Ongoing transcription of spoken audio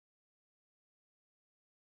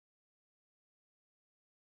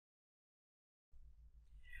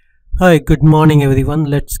Hi, good morning everyone.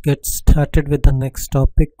 Let's get started with the next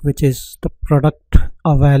topic, which is the product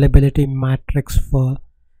availability matrix for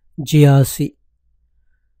GRC.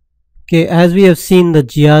 Okay, as we have seen, the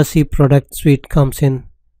GRC product suite comes in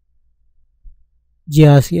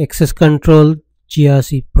GRC access control,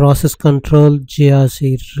 GRC process control,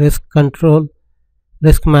 GRC risk control,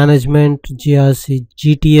 risk management, GRC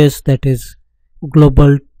GTS, that is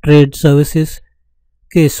global trade services.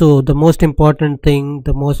 Okay, so the most important thing,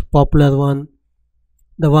 the most popular one,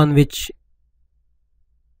 the one which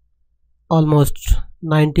almost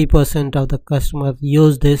 90% of the customers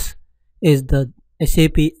use this, is the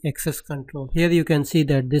SAP access control. Here you can see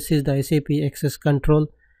that this is the SAP access control.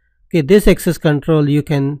 Okay, this access control, you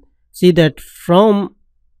can see that from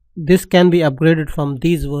this can be upgraded from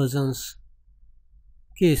these versions.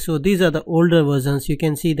 Okay, so these are the older versions. You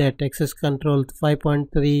can see that access control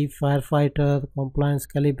 5.3, firefighter, compliance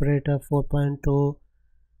calibrator 4.0.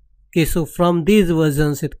 okay, so from these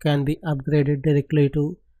versions it can be upgraded directly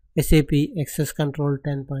to SAP access control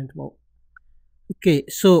 10.1. okay,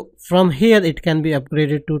 so from here it can be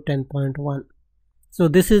upgraded to 10.1. so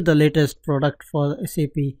this is the latest product for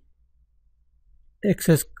SAP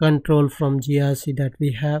access control from GRC that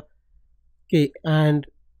we have. Okay, and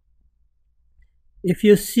if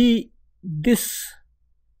you see this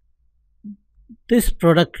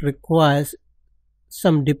product requires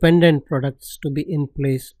some dependent products to be in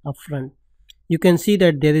place upfront. You can see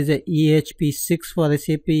that there is a EHP6 for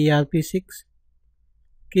SAP ERP6.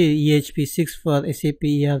 Okay, EHP6 for SAP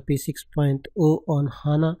ERP 6.0 on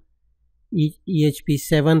HANA,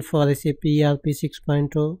 EHP7 for SAP ERP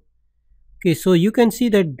 6.0. okay, so you can see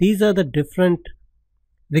that these are the different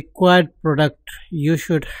required product you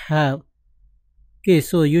should have. Okay,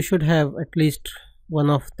 so you should have at least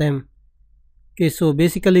one of them. Okay, so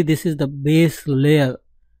basically this is the base layer,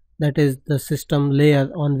 that is the system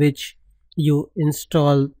layer on which you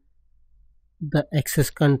install the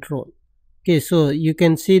access control. Okay, so you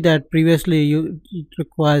can see that previously it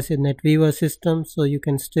requires a NetWeaver system, so you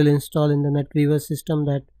can still install in the NetWeaver system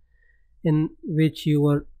that in which you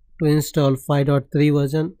were to install 5.3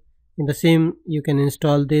 version. In the same you can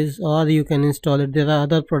install this, or you can install it. There are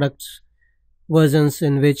other products versions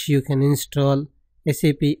in which you can install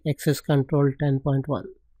SAP access control 10.1.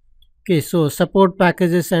 okay, so support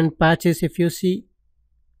packages and patches, if you see.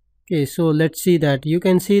 Okay, so let's see that. You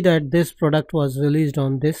can see that this product was released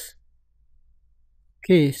on this.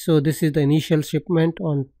 Okay, so this is the initial shipment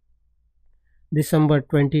on December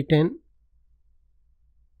 2010.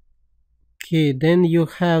 okay, then you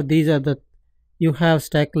have you have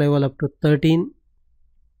stack level up to 13.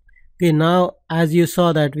 okay, now as you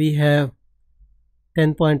saw that we have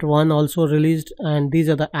 10.1 also released, and these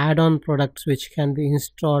are the add-on products which can be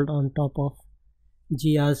installed on top of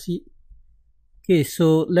GRC. okay,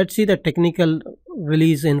 so let's see the technical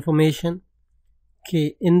release information.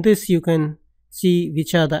 okay, in this you can see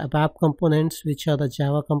which are the ABAP components, which are the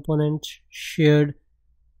Java components, shared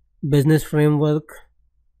business framework,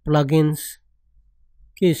 plugins.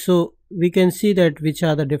 okay, so we can see that which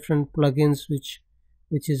are the different plugins which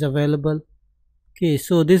is available. okay,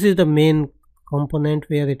 so this is the main component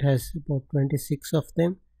where it has about 26 of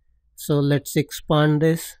them. So let's expand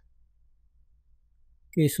this.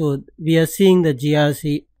 okay, so we are seeing the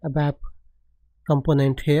GRC ABAP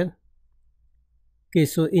component here. okay,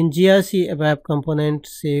 so in GRC ABAP component,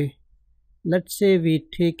 let's say we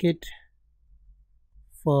take it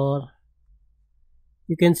for,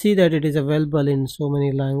 you can see that it is available in so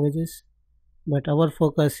many languages, but our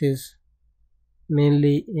focus is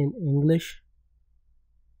mainly in English.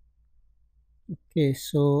 okay,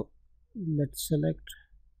 so let's select.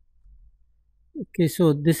 okay,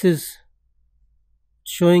 so this is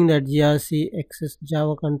showing that GRC access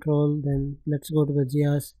Java control. Then let's go to the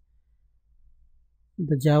GRC,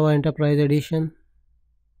 the Java Enterprise Edition.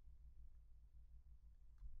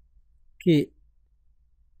 okay,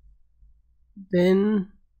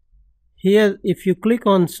 then here if you click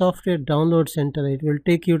on software download center, it will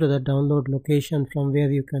take you to the download location from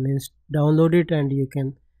where you can download it, and you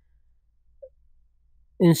can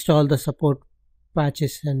install the support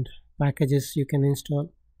patches and packages you can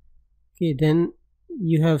install. okay, then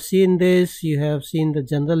you have seen this, you have seen the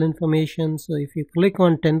general information. So if you click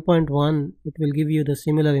on 10.1, it will give you the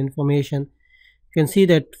similar information. You can see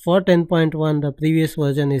that for 10.1 the previous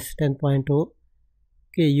version is 10.0.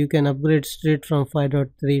 okay, you can upgrade straight from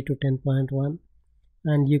 5.3 to 10.1,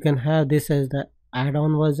 and you can have this as the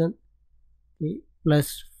add-on version. okay,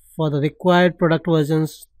 plus for the required product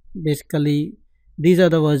versions, basically these are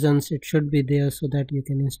the versions it should be there so that you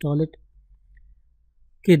can install it.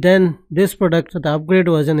 okay, then this product, the upgrade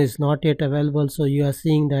version is not yet available, so you are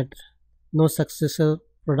seeing that no successor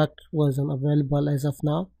product version available as of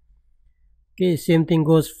now. Okay, same thing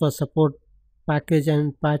goes for support package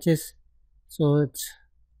and patches. So it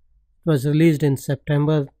was released in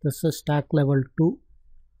September. This is stack level 2.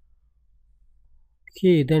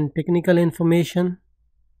 Okay, then technical information.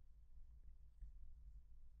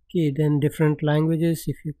 Okay, then different languages.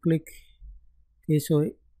 If you click, okay, so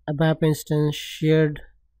ABAP instance, shared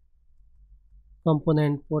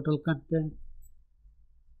component, portal content.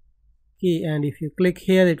 Okay, and if you click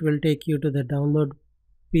here, it will take you to the download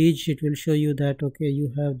page. It will show you that okay,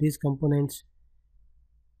 you have these components.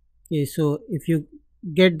 Okay, so if you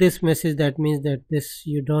get this message, that means that this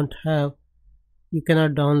you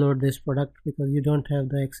cannot download this product because you don't have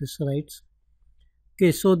the access rights.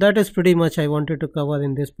 Okay, so that is pretty much I wanted to cover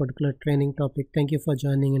in this particular training topic. Thank you for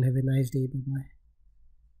joining and have a nice day. Bye bye.